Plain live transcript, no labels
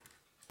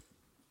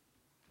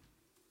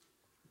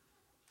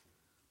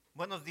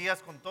Buenos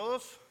días con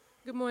todos.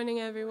 Good morning,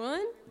 everyone.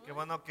 Qué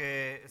bueno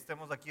que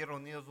estemos aquí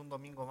reunidos un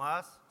domingo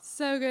más.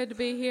 So good to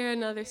be here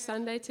another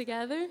Sunday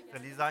together.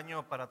 Feliz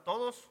año para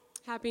todos.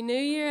 Happy New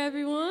Year,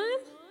 everyone.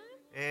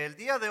 El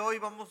día de hoy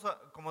vamos a,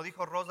 como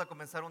dijo Rosa, a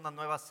comenzar una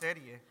nueva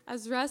serie.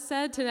 As Russ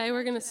said, today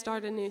we're going to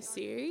start a new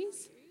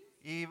series.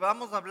 Y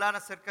vamos a hablar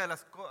acerca de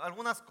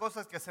algunas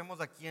cosas que hacemos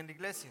aquí en la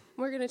iglesia.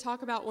 We're going to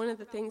talk about one of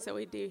the things that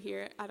we do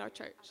here at our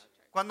church.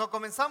 Cuando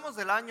comenzamos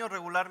el año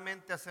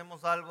regularmente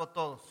hacemos algo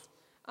todos.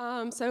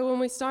 So when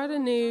we start a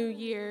new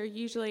year,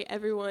 usually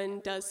everyone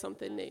does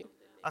something new.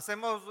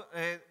 Hacemos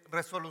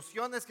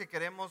resoluciones que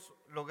queremos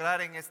lograr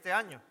en este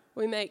año.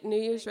 We make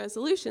New Year's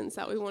resolutions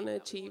that we want to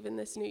achieve in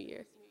this new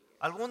year.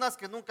 Algunas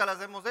que nunca las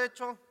hemos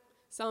hecho,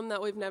 Some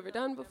that we've never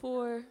done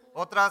before,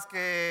 otras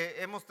que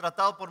hemos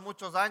tratado por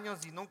muchos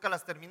años y nunca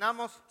las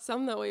terminamos,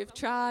 some that we've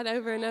tried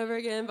over and over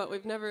again, but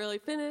we've never really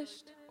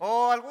finished,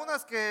 o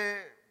algunas que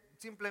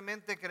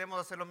simplemente queremos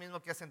hacer lo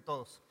mismo que hacen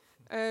todos.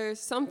 or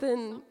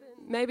something,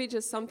 maybe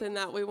just something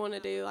that we want to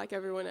do like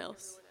everyone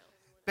else.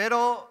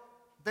 Pero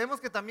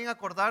tenemos que también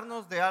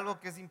acordarnos de algo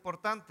que es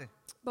importante,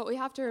 But we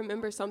have to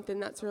remember something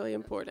that's really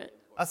important.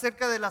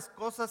 acerca de las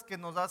cosas que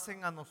nos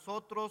hacen a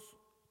nosotros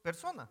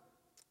persona,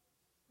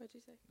 What'd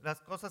you say?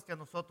 las cosas que a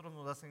nosotros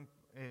nos hacen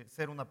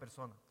ser una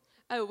persona.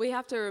 Oh, we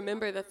have to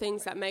remember the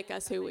things that make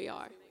us who we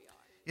are.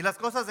 Y las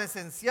cosas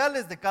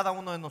esenciales de cada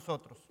uno de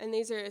nosotros. And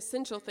these are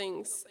essential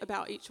things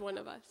about each one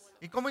of us.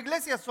 Y como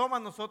iglesia Soma,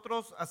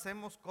 nosotros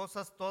hacemos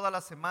cosas todas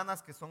las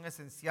semanas que son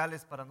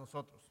esenciales para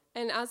nosotros.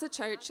 And as a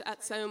church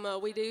at Soma,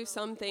 we do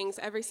some things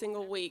every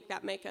single week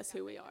that make us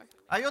who we are.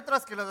 Hay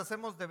otras que las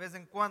hacemos de vez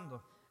en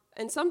cuando,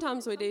 And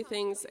sometimes we do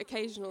things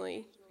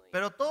occasionally,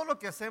 pero todo lo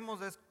que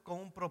hacemos es con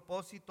un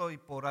propósito y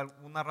por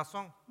alguna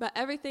razón. but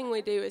everything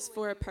we do is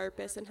for a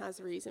purpose and has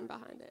a reason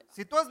behind it.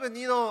 Si tú has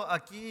venido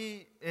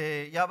aquí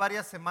ya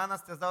varias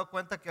semanas, te has dado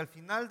cuenta que al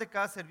final de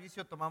cada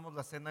servicio tomamos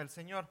la cena del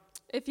Señor.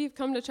 If you've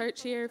come to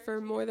church here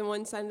for more than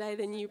one Sunday,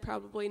 then you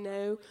probably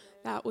know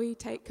that we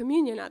take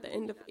communion at the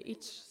end of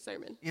each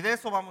sermon. Y de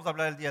eso vamos a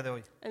hablar el día de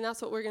hoy. And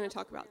that's what we're going to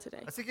talk about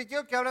today. Así que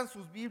quiero que abran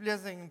sus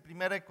Biblias en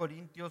 1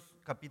 Corintios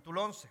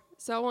capítulo 11.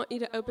 So I want you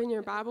to open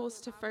your Bibles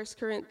to 1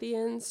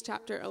 Corinthians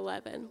chapter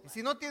 11. Y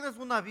si no tienes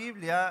una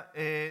Biblia,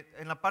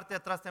 en la parte de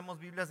atrás tenemos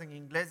Biblias en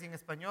inglés y en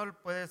español.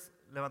 Puedes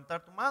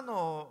levantar tu mano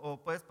o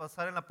puedes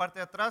pasar en la parte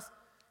de atrás.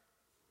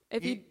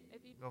 If you,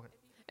 Ok.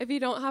 if you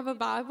don't have a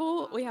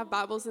Bible, we have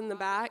Bibles in the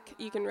back.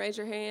 You can raise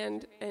your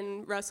hand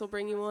and Russ will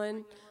bring you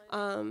one.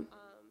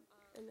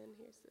 And then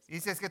here's this. Y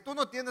si es que tú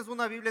no tienes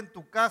una Biblia en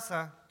tu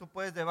casa, tú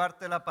puedes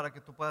llevártela para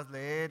que tú puedas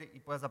leer y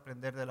puedas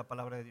aprender de la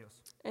palabra de Dios.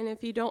 And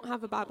if you don't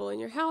have a Bible in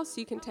your house,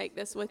 you can take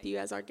this with you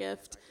as our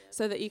gift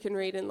so that you can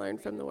read and learn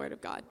from the Word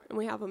of God. And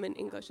we have them in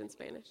English and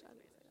Spanish.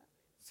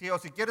 Sí, o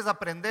si quieres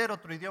aprender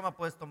otro idioma,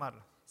 puedes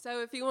tomarlo.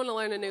 So if you want to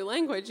learn a new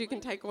language, you can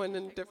take one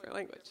in a different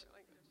language.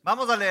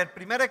 Vamos a leer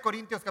 1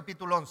 Corintios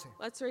capítulo 11.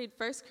 Let's read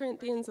 1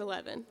 Corinthians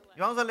 11, Y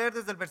vamos a leer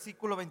desde el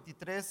versículo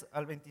 23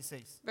 al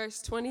 26.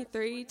 verse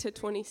 23 to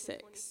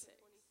 26.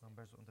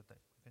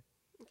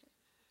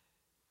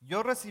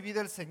 Yo recibí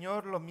del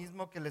Señor lo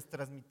mismo que les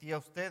transmití a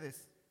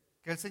ustedes,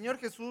 que el Señor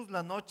Jesús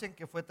la noche en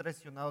que fue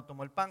traicionado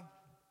tomó el pan.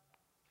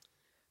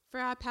 For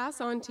I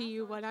pass on to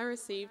you what I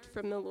received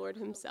from the Lord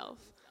himself.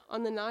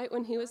 On the night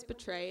when he was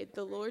betrayed,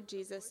 the Lord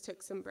Jesus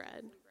took some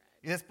bread.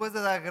 Y después de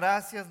dar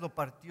gracias lo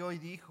partió y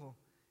dijo,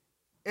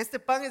 este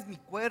pan es mi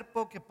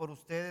cuerpo que por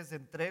ustedes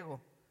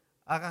entrego.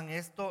 Hagan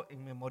esto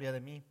en memoria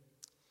de mí.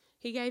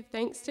 He gave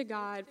thanks to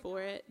God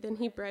for it. Then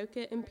he broke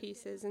it in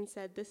pieces and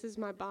said, "This is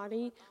my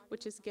body,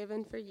 which is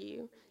given for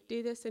you.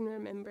 Do this in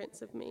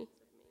remembrance of me."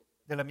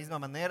 De la misma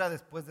manera,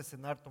 después de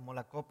cenar, tomó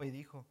la copa y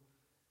dijo,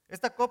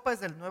 esta copa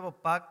es el nuevo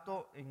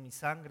pacto en mi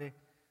sangre.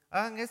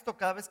 Hagan esto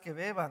cada vez que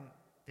beban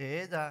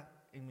de ella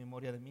en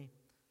memoria de mí.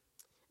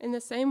 In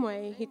the same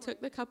way, he took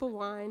the cup of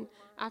wine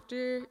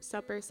after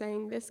supper,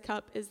 saying, "This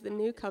cup is the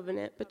new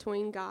covenant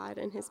between God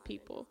and his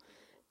people,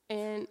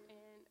 and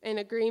an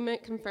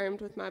agreement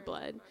confirmed with my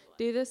blood.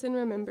 Do this in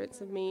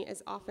remembrance of me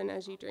as often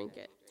as you drink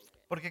it."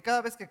 Porque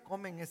cada vez que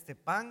comen este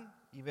pan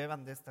y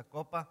beban de esta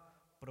copa,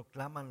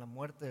 proclaman la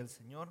muerte del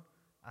Señor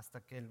hasta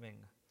que Él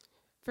venga.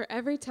 For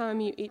every time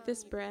you eat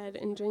this bread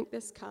and drink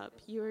this cup,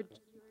 you are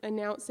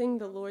announcing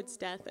the Lord's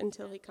death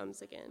until he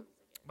comes again.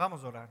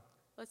 Vamos a orar.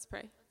 Let's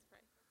pray.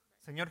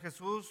 Señor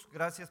Jesús,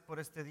 gracias por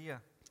este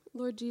día.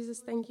 Lord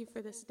Jesus, thank you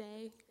for this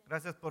day.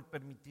 Gracias por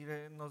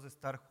permitirnos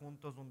estar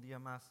juntos un día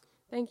más.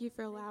 Thank you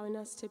for allowing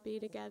us to be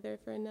together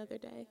for another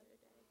day.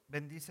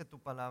 Bendice tu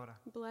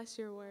palabra. Bless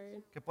your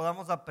word, Que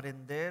podamos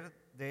aprender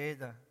de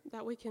ella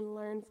that we can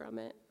learn from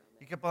it,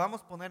 y que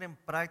podamos poner en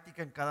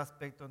práctica en cada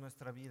aspecto de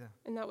nuestra vida.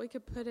 and that we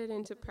could put it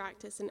into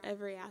practice in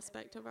every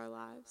aspect of our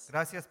lives.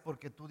 Gracias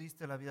porque tú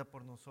diste la vida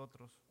por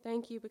nosotros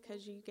Thank you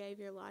because you gave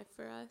your life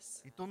for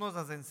us, y tú nos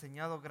has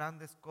enseñado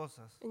grandes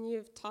cosas. and you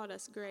have taught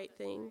us great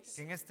things,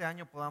 Que en este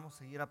año podamos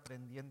seguir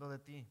aprendiendo de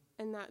ti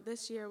and that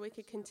this year we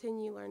could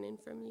continue learning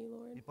from you,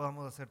 y Lord,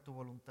 podamos hacer tu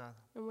voluntad.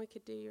 and we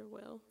could do your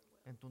will.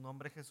 En tu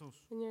nombre,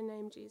 Jesús. In your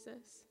name,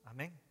 Jesus.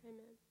 Amén.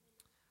 Amen.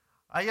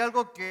 Hay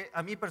algo que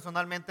a mí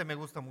personalmente me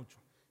gusta mucho.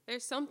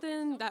 There's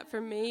something that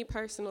for me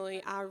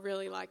personally I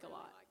really like a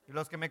lot. Y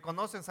los que me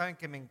conocen saben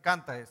que me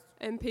encanta esto.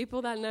 And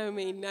people that know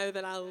me know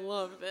that I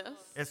love this.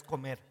 Es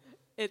comer.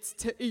 It's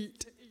to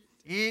eat.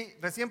 Y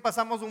recién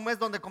pasamos un mes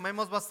donde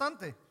comemos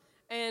bastante.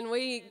 And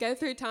we go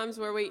through times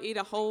where we eat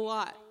a whole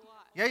lot.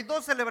 Y hay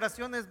dos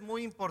celebraciones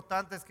muy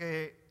importantes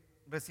que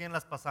recién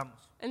las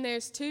pasamos. And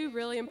there's two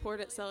really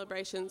important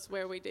celebrations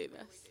where we do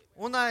this.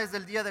 Una es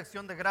el Día de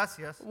Acción de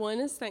Gracias, One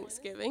is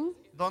Thanksgiving,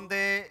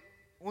 donde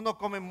uno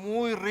come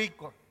muy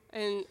rico.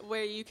 and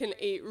where you can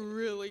eat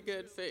really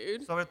good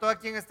food. Sobre todo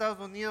aquí en Estados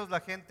Unidos la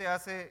gente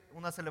hace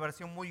una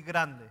celebración muy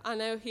grande. I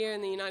know here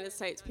in the United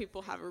States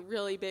people have a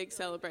really big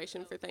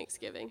celebration for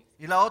Thanksgiving.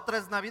 Y la otra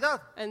es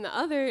Navidad. And the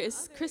other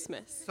is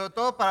Christmas. Sobre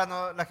todo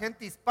para la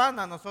gente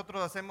hispana,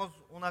 nosotros hacemos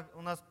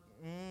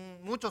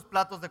muchos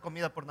platos de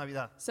comida por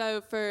Navidad.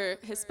 So for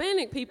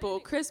Hispanic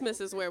people,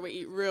 Christmas is where we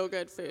eat real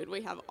good food.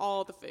 We have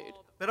all the food.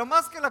 Pero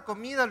más que la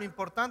comida, lo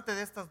importante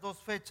de estas dos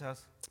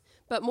fechas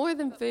But more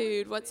than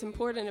food, what's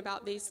important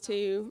about these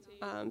two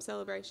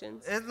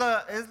celebrations es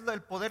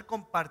el poder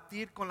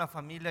compartir con la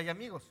familia y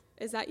amigos.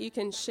 is that you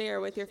can share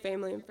with your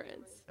family and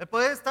friends. El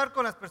poder estar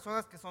con las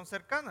personas que son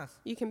cercanas.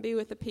 You can be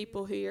with the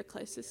people who you're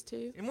closest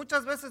to. Y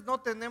muchas veces no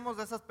tenemos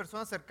de esas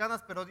personas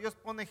cercanas, pero Dios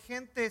pone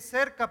gente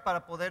cerca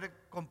para poder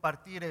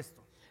compartir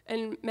esto.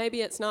 And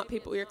maybe it's not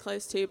people you're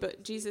close to,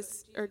 but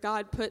Jesus or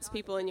God puts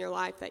people in your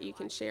life that you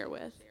can share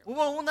with.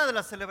 Hubo una de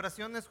las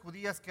celebraciones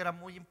judías que era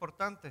muy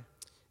importante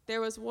There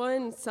was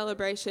one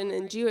celebration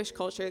in Jewish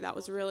culture that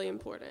was really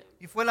important,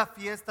 y fue la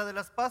fiesta de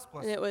las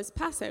Pascuas, and it was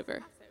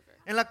Passover.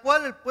 en la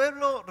cual el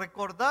pueblo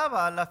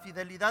recordaba la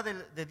fidelidad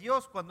de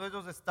Dios cuando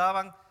ellos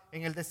estaban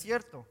en el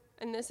desierto.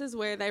 And this is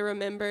where they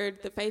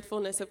remembered the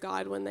faithfulness of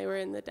God when they were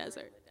in the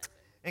desert.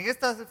 En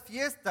estas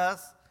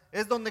fiestas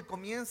es donde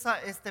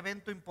comienza este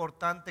evento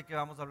importante que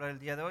vamos a hablar el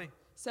día de hoy.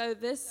 So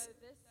this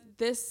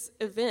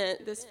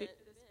event, this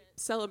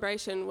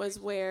celebration was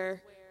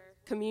where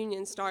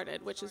communion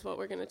started, which is what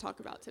we're going to talk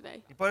about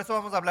today. Y por eso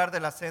vamos a hablar de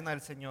la cena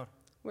del Señor.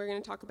 We're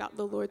going to talk about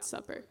the Lord's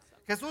Supper.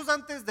 Jesús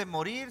antes de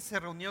morir se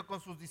reunió con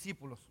sus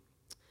discípulos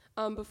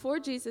Before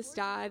Jesus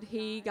died,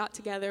 he got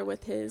together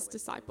with his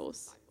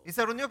disciples. y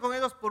se reunió con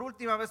ellos por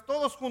última vez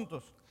todos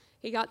juntos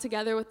He got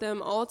together with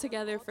them all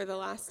together for the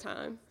last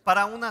time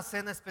para una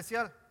cena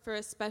especial. for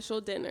a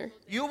special dinner.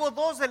 Y hubo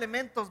dos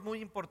elementos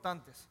muy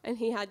importantes, And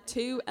he had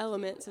two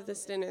elements of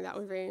this dinner that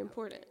were very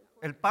important: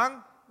 el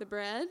pan the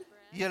bread,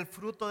 y el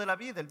fruto de la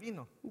vid, el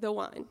vino. the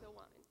wine.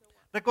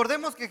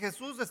 Recordemos que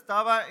Jesús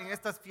estaba en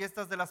estas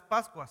fiestas de las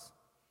Pascuas.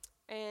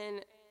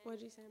 And what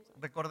did you say? I'm sorry.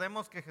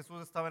 Recordemos que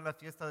Jesús estaba en la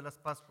fiesta de las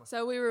Pascuas.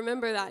 So we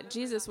remember that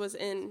Jesus was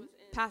in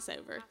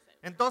Passover.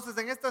 Entonces,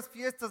 en estas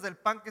fiestas el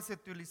pan que se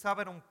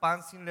utilizaba era un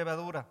pan sin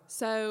levadura.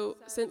 So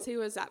since he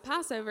was at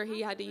Passover,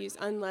 he had to use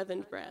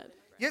unleavened bread.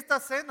 Y esta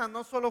cena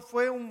no solo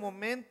fue un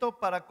momento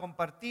para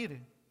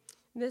compartir,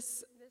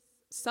 This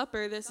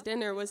supper, this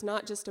dinner, was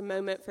not just a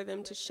moment for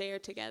them to share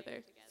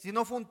together,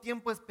 sino fue un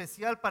tiempo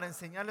especial para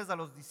enseñarles a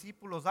los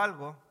discípulos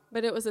algo.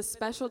 but it was a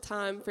special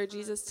time for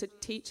Jesus to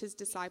teach his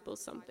disciples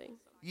something.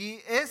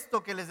 Y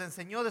esto que les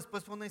enseñó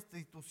después fue una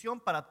institución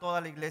para toda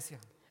la iglesia.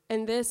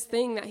 And this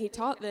thing that he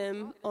taught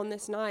them on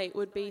this night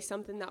would be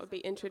something that would be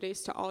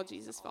introduced to all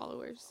Jesus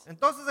followers.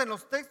 Entonces,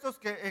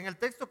 en el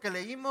texto que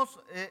leímos,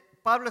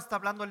 Pablo está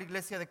hablando a la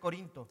iglesia de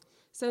Corinto.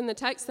 So in the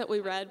text that we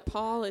read,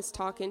 Paul is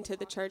talking to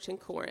the church in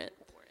Corinth.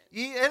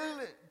 Y él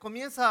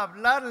comienza a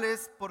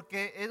hablarles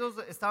porque ellos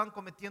estaban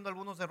cometiendo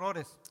algunos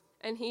errores.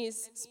 And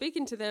he's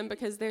speaking to them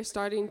because they're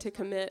starting to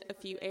commit a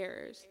few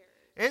errors.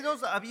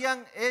 Ellos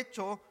habían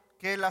hecho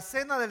que la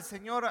cena del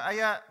Señor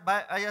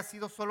haya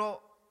sido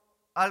solo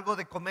algo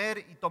de comer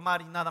y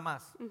tomar y nada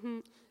más.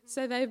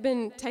 So they've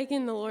been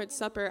taking the Lord's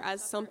Supper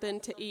as something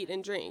to eat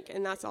and drink,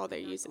 and that's all they're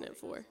using it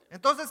for.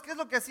 Entonces, ¿qué es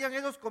lo que hacían?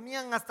 Ellos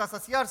comían hasta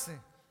saciarse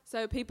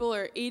So people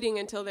are eating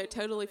until they're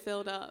totally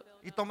filled up,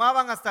 y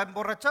tomaban hasta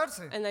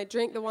emborracharse. and they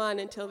drink the wine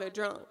until they're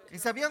drunk. Y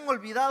se habían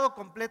olvidado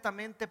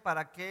completamente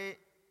para qué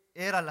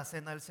era la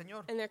cena del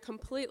Señor. And they're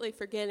completely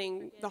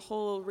forgetting the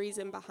whole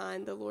reason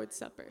behind the Lord's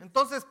Supper.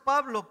 Entonces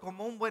Pablo,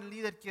 como un buen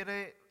líder,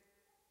 quiere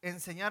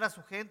enseñar a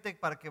su gente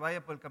para que vaya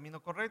por el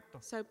camino correcto.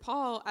 So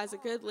Paul, as a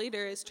good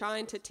leader, is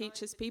trying to teach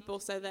his people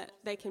so that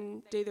they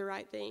can do the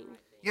right thing.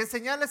 Y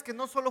enseñarles que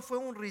no solo fue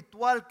un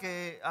ritual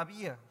que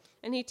había,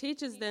 And he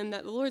teaches them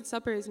that the Lord's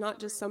Supper is not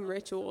just some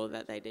ritual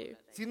that they do.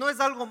 sino es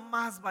algo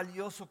más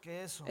valioso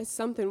que eso. It's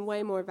something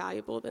way more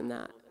valuable than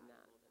that.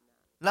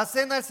 La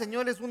cena del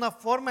Señor es una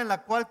forma en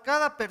la cual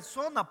cada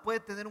persona puede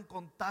tener un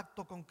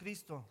contacto con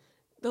Cristo.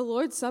 The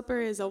Lord's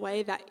Supper is a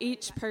way that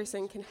each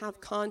person can have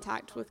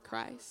contact with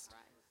Christ.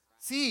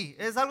 Sí,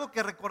 es algo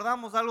que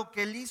recordamos, algo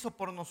que Él hizo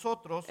por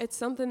nosotros, It's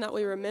something that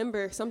we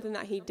remember, something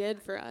that he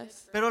did for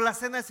us. pero la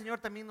cena del Señor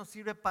también nos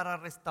sirve para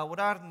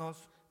restaurarnos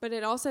But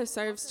it also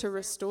serves to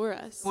restore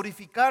us,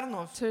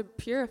 purificarnos to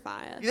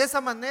purify y de us. esa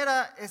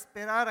manera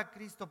esperar a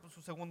Cristo por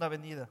su segunda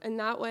venida. And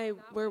that way,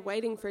 we're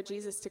waiting for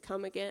Jesus to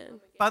come again.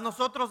 Para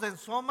nosotros en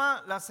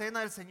Soma, la cena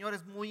del Señor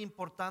es muy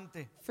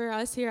importante. For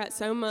us here at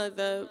Soma,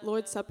 the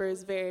Lord's Supper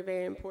is very,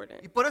 very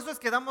important. Y por eso es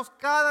que damos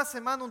cada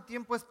semana un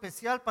tiempo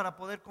especial para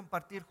poder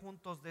compartir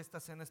juntos de esta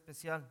cena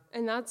especial.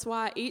 And that's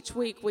why each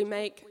week we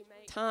make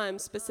time,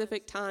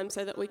 specific time,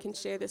 so that we can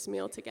share this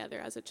meal together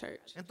as a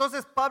church.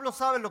 Entonces Pablo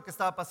sabe lo que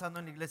estaba pasando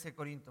en la iglesia de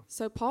Corinto.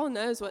 So Paul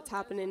knows what's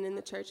happening in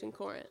the church in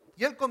Corinth.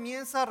 Y él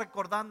comienza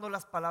recordando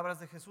las palabras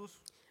de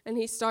Jesús. And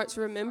he starts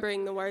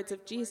remembering the words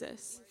of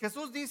Jesus.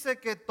 Jesús dice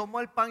que tomó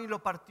el pan y lo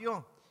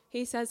partió.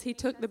 He says he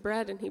took the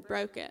bread and he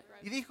broke it.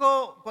 Y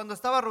dijo cuando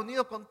estaba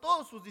reunido con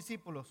todos sus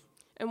discípulos.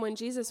 And when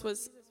Jesus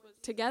was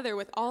together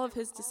with all of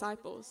his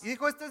disciples, Y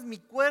dijo, este es mi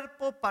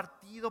cuerpo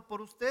partido por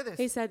ustedes.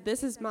 he said,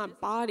 "This is my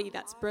body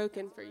that's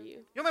broken for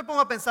you." Yo me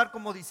pongo a pensar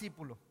como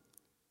discípulo.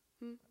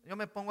 Yo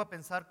me pongo a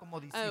pensar como Oh,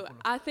 discípulo.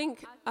 I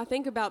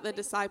think about the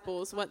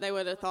disciples, what they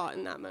would have thought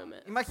in that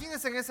moment.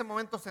 Imagínense en ese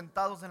momento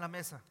sentados en la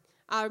mesa.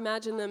 I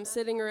imagine them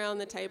sitting around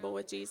the table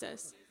with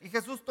Jesus. Y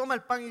Jesús toma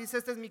el pan y dice,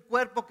 este es mi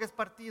cuerpo que es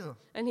partido.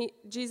 And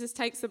Jesus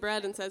takes the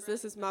bread and says,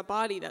 "This is my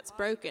body that's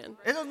broken."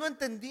 Ellos no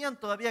entendían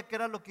todavía qué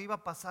era lo que iba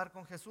a pasar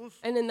con Jesús.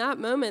 And in that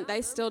moment,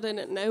 they still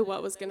didn't know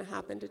what was going to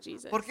happen to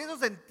Jesus. Porque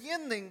ellos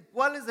entienden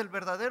cuál es el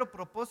verdadero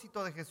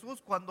propósito de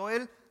Jesús cuando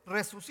Él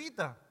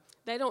resucita.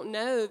 They don't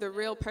know the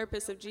real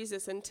purpose of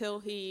Jesus until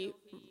he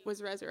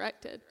was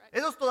resurrected.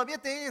 Ellos todavía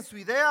tienen en su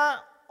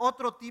idea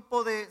otro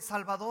tipo de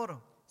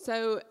Salvador.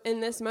 So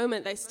in this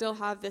moment, they still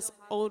have this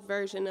old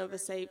version of a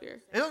Savior.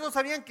 Ellos no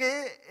sabían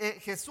que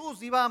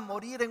Jesús iba a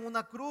morir en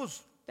una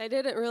cruz They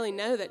didn't really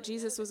know that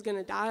Jesus was going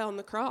to die on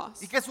the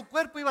cross. y que su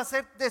cuerpo iba a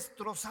ser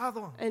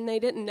destrozado And they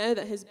didn't know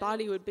that his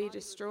body would be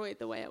destroyed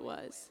the way it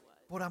was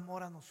por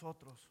amor a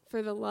nosotros.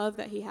 for the love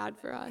that he had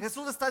for us.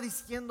 Jesús está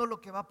diciendo lo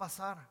que va a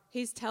pasar.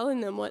 He's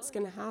telling them what's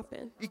going to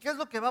happen ¿Y qué es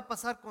lo que va a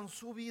pasar con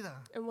su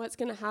vida? and what's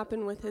going to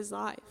happen with his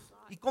life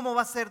 ¿Y cómo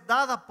va a ser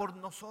dada por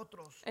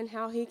nosotros? and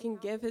how he can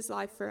give his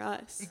life for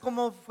us ¿Y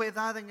cómo fue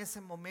dada en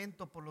ese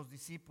momento por los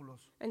discípulos?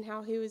 and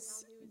how he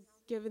was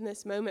given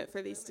this moment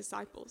for these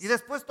disciples. Y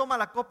después toma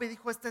la copa y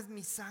dijo, esta es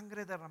mi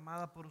sangre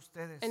derramada por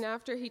ustedes. And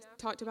after he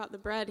talked about the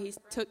bread, he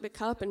took the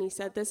cup and he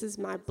said, "This is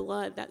my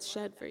blood that's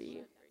shed for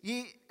you."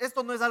 Y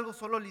esto no es algo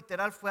solo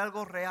literal, fue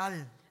algo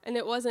real. And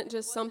it wasn't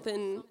just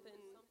something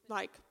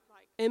like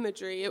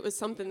imagery, it was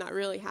something that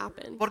really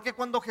happened. Porque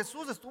cuando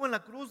Jesús estuvo en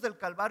la cruz del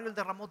Calvario, Él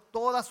derramó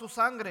toda su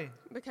sangre.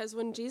 Because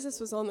when Jesus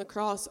was on the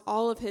cross,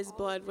 all of his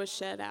blood was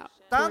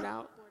poured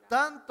out.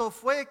 Tanto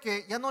fue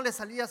que ya no le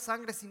salía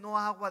sangre sino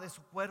agua de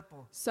su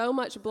cuerpo. So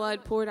much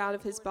blood poured out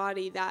of his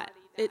body that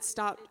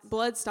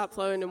blood stopped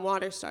flowing and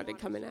water started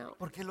coming out.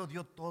 Porque Él lo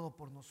dio todo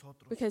por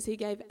nosotros. Because he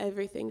gave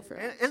everything for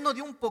us. Él no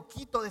dio un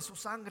poquito de su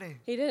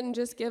sangre. He didn't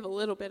just give a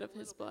little bit of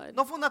his blood.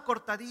 No fue una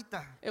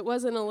cortadita, It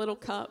wasn't a little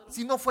cup.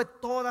 sino fue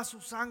toda su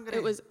sangre.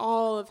 It was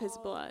all of his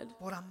blood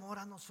Por amor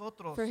a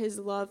nosotros. for his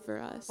love for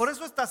us. Por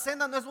eso esta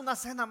cena no es una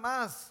cena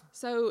más.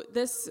 So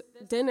this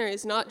dinner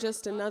is not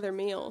just another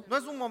meal. No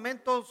es un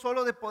momento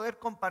solo de poder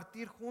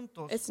compartir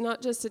juntos, It's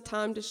not just a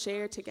time to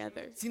share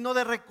together. sino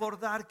de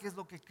recordar qué es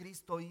lo que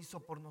Cristo hizo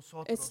por It's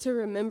nosotros to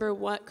remember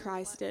what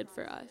Christ did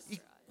for us y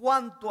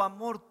cuánto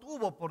amor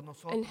tuvo por and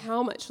nosotros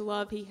how much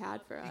love he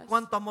had for y us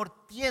cuánto amor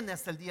tiene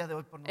hasta el día de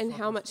hoy por and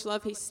how nosotros. much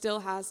love he still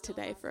has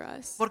today for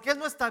us. Porque Él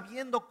no está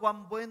viendo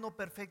cuán bueno o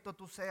perfecto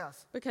tú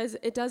seas. Because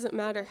it doesn't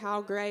matter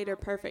how great or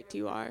perfect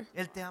you are.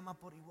 Él te ama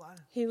por igual.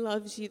 He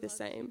loves you the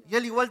same. Y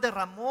Él igual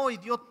derramó y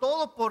dio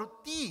todo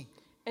por ti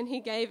And he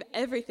gave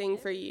everything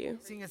for you.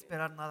 sin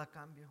esperar nada a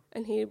cambio.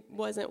 And he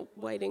wasn't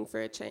waiting for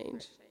a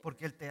change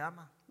Porque Él te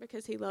ama.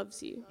 because he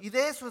loves you. Y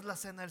de eso es la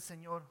cena del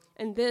Señor.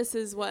 And this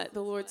is what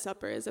the Lord's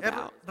Supper is Es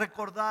about.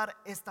 recordar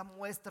esta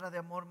muestra de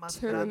amor más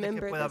To grande que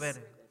remember pueda this,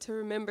 haber. to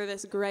remember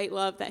this great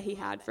love that he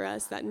had for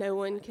us that no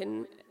one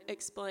can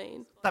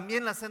explain.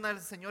 También la cena del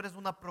Señor es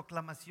una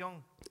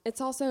proclamación.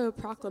 It's also a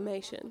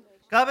proclamation.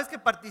 Cada vez que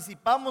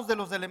participamos de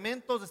los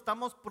elementos,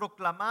 estamos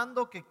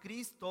proclamando que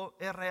Cristo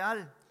es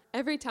real.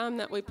 Every time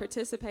that we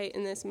participate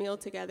in this meal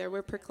together,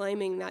 we're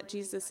proclaiming that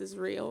Jesus is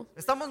real.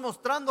 Estamos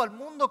mostrando al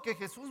mundo que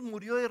Jesús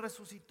murió y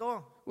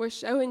resucitó. We're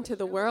showing to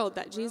the world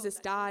that Jesus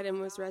died and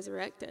was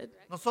resurrected.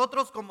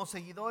 Nosotros como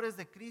seguidores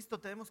de Cristo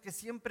tenemos que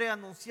siempre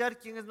anunciar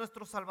quién es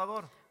nuestro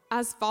Salvador.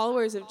 As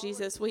followers of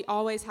Jesus, we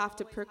always have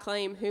to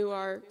proclaim who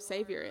our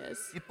Savior is.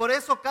 Y por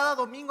eso cada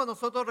domingo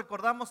nosotros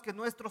recordamos que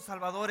nuestro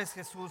Salvador es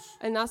Jesús.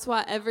 And that's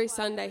why every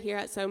Sunday here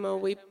at Soma,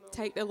 we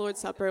take the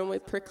Lord's Supper and we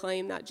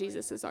proclaim that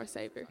Jesus is our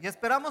Savior. Y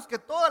esperamos que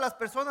todas las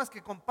personas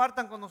que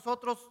compartan con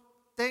nosotros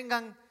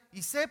tengan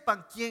y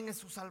sepan quién es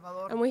su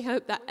Salvador. And we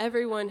hope that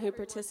everyone who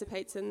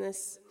participates in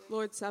this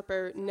Lord's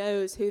Supper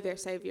knows who their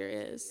Savior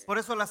is. Por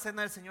eso la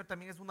cena del Señor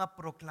también es una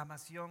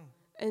proclamación.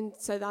 And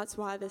so that's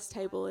why this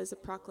table is a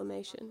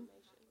proclamation.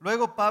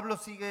 Luego Pablo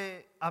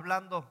sigue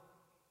hablando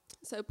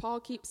So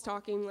Paul keeps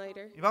talking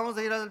later. y vamos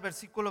a ir al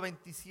versículo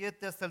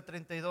 27 hasta el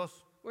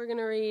 32. We're going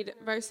to read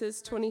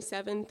verses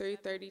 27 through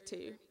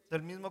 32.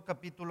 del mismo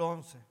capítulo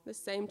 11. the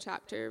same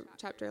chapter,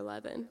 chapter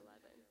 11.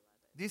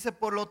 Dice,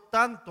 por lo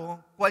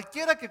tanto,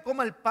 cualquiera que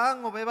coma el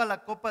pan o beba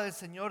la copa del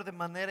Señor de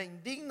manera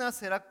indigna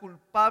será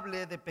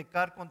culpable de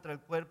pecar contra el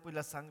cuerpo y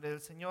la sangre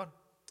del Señor.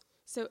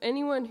 So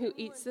anyone who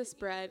eats this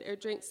bread or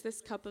drinks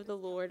this cup of the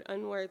Lord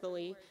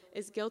unworthily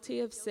is guilty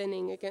of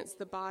sinning against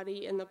the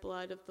body and the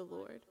blood of the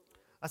Lord.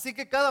 Así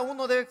que cada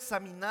uno debe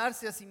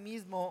examinarse a sí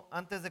mismo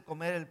antes de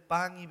comer el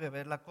pan y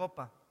beber la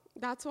copa.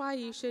 That's why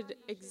you should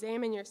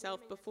examine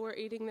yourself before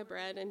eating the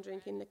bread and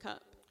drinking the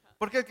cup.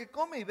 Porque el que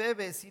come y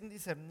bebe sin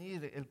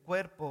discernir el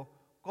cuerpo,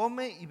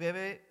 come y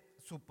bebe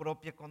su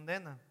propia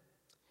condena.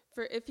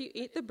 For if you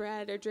eat the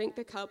bread or drink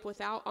the cup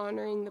without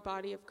honoring the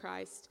body of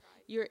Christ,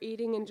 you are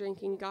eating and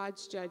drinking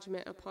God's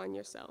judgment upon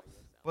yourself.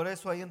 Por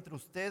eso hay entre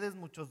ustedes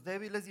muchos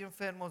débiles y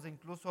enfermos, e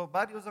incluso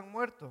varios han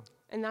muerto.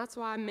 And that's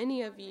why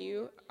many of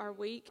you are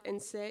weak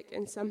and sick,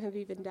 and some have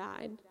even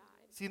died.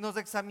 Si nos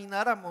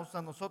examináramos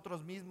a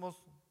nosotros mismos,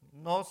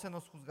 no se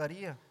nos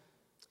juzgaría.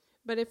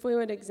 But if we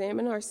would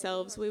examine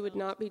ourselves, we would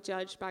not be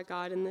judged by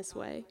God in this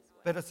way.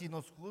 Pero si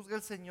nos juzga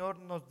el Señor,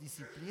 nos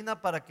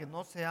disciplina para que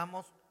no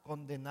seamos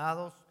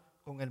condenados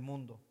con el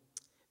mundo.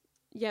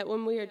 Yet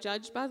when we are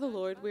judged by the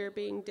Lord, we are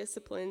being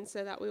disciplined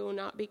so that we will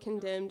not be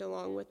condemned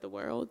along with the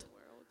world.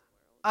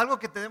 Algo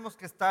que tenemos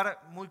que estar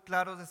muy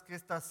claros es que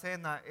esta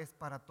cena es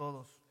para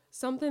todos.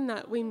 Something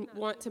that we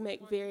want to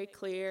make very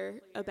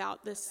clear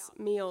about this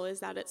meal is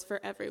that it's for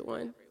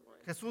everyone.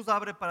 Jesús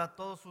abre para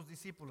todos sus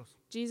discípulos,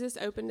 Jesus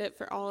opened it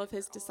for all of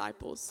his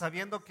disciples,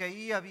 sabiendo que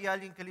ahí había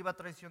alguien que le iba a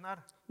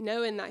traicionar,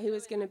 knowing that he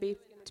was going to be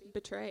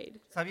betrayed,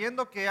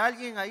 sabiendo que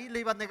alguien ahí le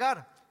iba a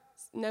negar,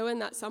 knowing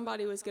that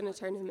somebody was going to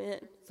turn him in,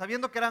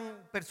 sabiendo que eran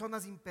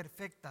personas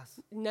imperfectas,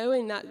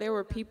 knowing that there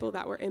were people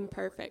that were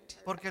imperfect,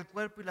 porque el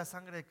cuerpo y la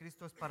sangre de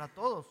Cristo es para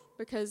todos.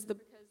 because the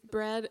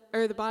bread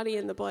or the body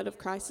and the blood of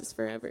Christ is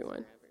for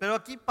everyone. Pero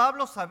aquí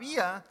Pablo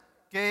sabía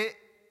que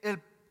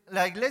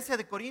la iglesia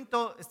de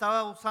Corinto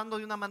estaba usando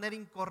de una manera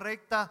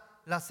incorrecta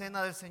la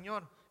cena del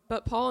Señor.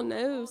 But Paul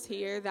knows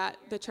here that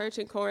the church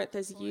in Corinth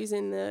is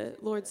using the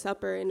Lord's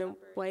Supper in a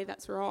way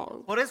that's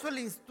wrong. Por eso él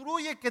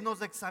instruye que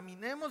nos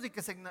examinemos y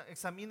que se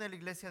examine la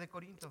iglesia de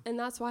Corinto. And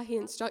that's why he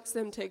instructs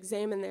them to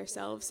examine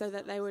themselves so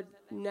that they would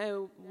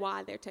know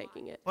why they're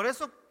taking it. Por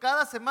eso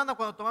cada semana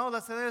cuando tomamos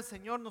la cena del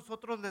Señor,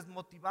 nosotros les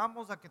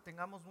motivamos a que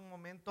tengamos un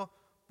momento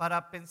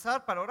para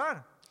pensar, para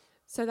orar.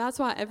 So that's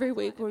why every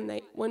week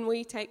when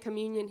we take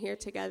communion here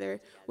together,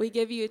 we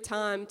give you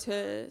time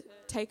to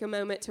take a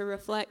moment to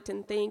reflect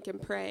and think and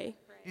pray.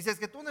 Y si es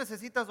que tú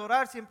necesitas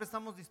orar, siempre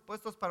estamos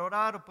dispuestos para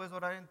orar, o puedes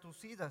orar en tus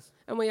sillas.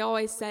 And we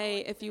always say,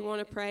 if you want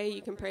to pray,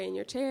 you can pray in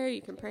your chair,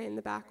 you can pray in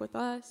the back with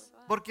us,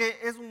 Porque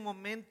es un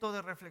momento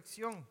de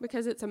reflexión.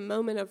 because it's a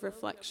moment of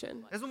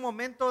reflection. Es un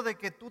momento de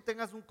que tú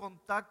tengas un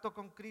contacto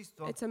con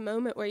Cristo It's a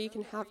moment where you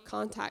can have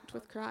contact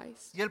with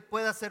Christ, y Él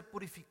pueda ser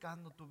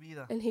purificando tu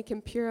vida. and he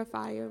can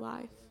purify your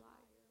life.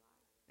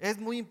 Es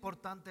muy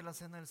importante la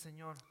cena del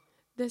Señor.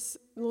 This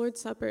Lord's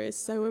Supper is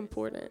so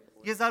important.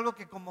 Y es algo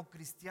que como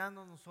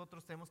cristianos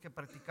nosotros tenemos que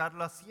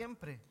practicarlo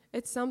siempre.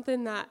 It's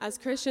something that as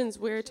Christians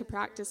we're to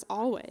practice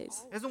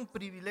always. Es un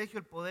privilegio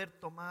el poder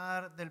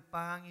tomar del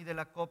pan y de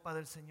la copa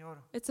del Señor.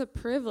 It's a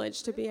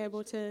privilege to be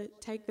able to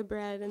take the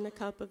bread and the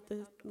cup of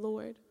the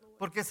Lord,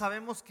 Porque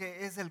sabemos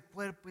que es el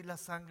cuerpo y la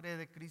sangre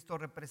de Cristo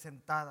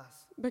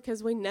representadas.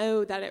 because we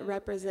know that it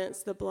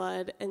represents the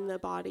blood and the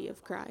body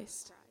of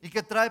Christ, Y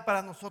que trae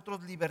para nosotros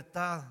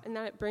libertad. and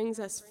that it brings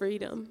us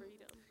freedom.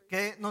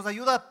 Que nos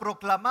ayuda a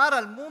proclamar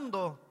al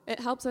mundo It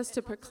helps us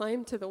to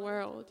proclaim to the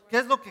world qué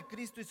es lo que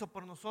Cristo hizo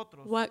por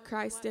nosotros. what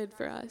Christ did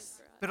for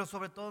us. Pero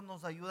sobre todo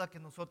nos ayuda a que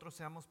nosotros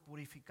seamos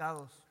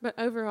purificados But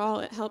overall,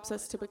 it helps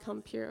us to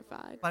become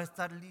purified para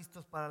estar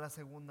listos para la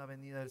segunda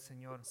venida del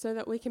Señor. so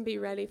that we can be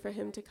ready for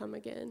him to come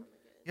again.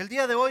 Y el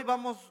día de hoy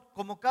vamos,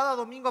 como cada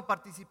domingo, a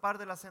participar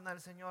de la cena del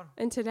Señor.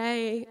 And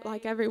today,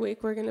 like every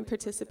week, we're going to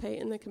participate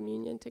in the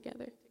communion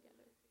together.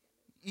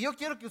 Y yo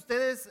quiero que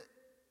ustedes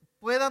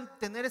puedan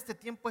tener este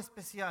tiempo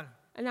especial.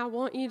 And I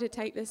want you to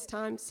take this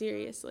time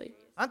seriously.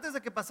 Antes de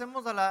que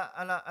pasemos a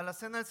la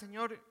cena del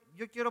Señor,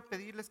 yo quiero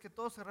pedirles que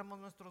todos cerremos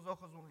nuestros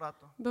ojos un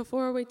rato.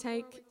 Before we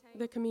take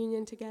the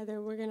communion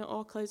together, we're going to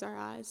all close our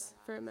eyes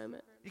for a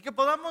moment. Y que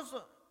podamos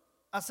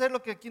hacer lo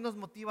que aquí nos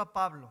motiva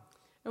Pablo.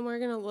 And we're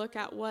going to look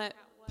at what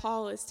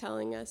Paul is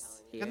telling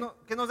us here,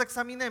 Que nos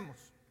examinemos.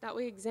 that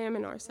we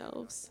examine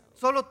ourselves.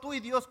 Solo tú y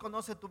Dios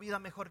conoce tu vida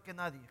mejor que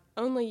nadie.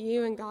 Only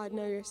you and God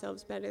know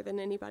yourselves better than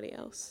anybody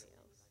else.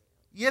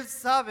 Y Él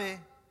sabe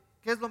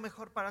qué es lo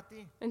mejor para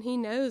ti. And he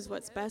knows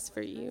what's best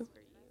for you.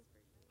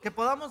 Que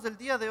podamos el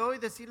día de hoy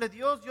decirle,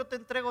 Dios, yo te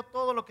entrego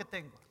todo lo que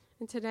tengo.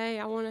 And today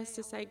I want us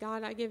to say,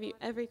 God, I give you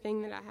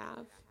everything that I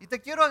have. Y te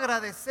quiero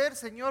agradecer,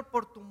 Señor,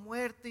 por tu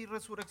muerte y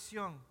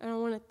resurrección. And I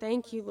want to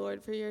thank you,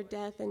 Lord, for your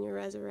death and your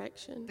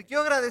resurrection. Te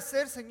quiero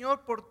agradecer,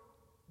 Señor, por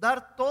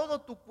dar todo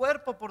tu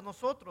cuerpo por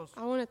nosotros.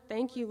 I want to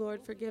thank you,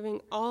 Lord, for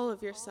giving all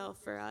of yourself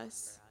for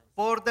us,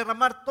 Por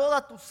derramar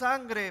toda tu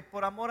sangre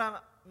por amor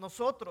a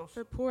nosotros.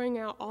 for pouring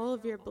out all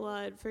of your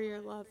blood for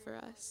your love for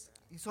us,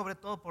 Y sobre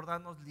todo por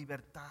darnos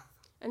libertad.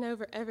 and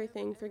over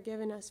everything for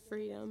giving us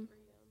freedom.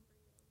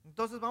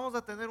 Entonces vamos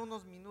a tener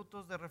unos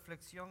minutos de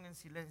reflexión en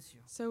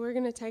silencio So we're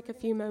going to take a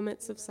few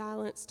moments of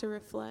silence to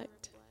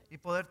reflect y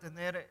poder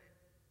tener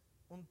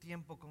un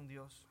tiempo con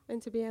Dios.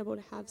 and to be able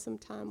to have some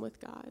time with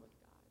God.